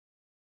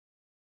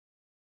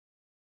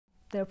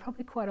there are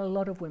probably quite a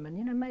lot of women,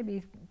 you know,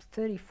 maybe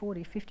 30,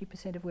 40,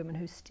 50% of women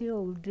who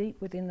still deep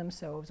within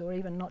themselves, or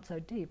even not so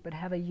deep, but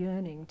have a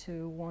yearning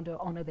to want to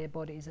honour their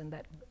bodies and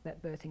that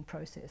birthing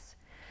process.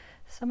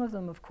 Some of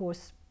them, of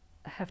course,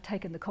 have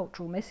taken the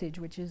cultural message,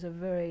 which is a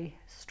very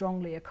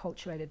strongly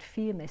acculturated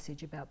fear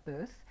message about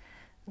birth,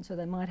 and so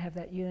they might have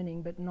that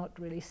yearning but not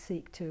really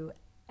seek to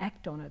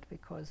act on it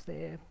because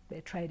they're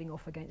trading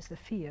off against the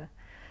fear.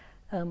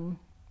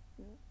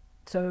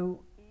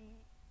 So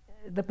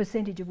the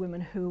percentage of women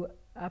who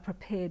are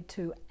prepared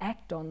to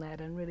act on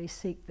that and really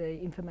seek the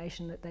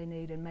information that they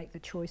need and make the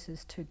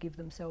choices to give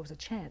themselves a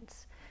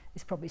chance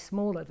is probably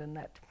smaller than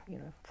that, you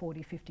know,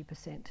 40,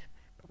 50%,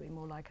 probably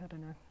more like, I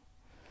don't know,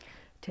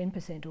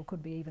 10%, or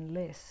could be even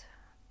less.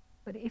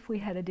 But if we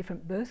had a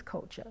different birth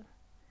culture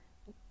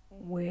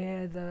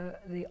where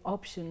the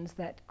options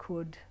that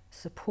could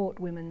support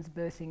women's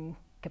birthing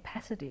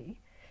capacity,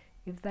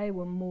 if they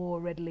were more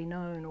readily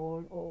known,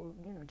 or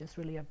you know, just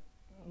really a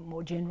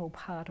more general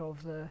part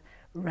of the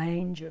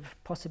range of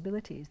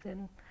possibilities,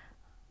 then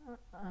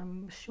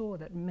I'm sure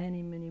that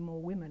many, many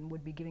more women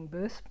would be giving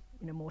birth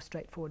in a more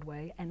straightforward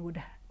way and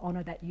would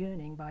honour that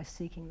yearning by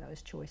seeking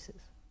those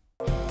choices.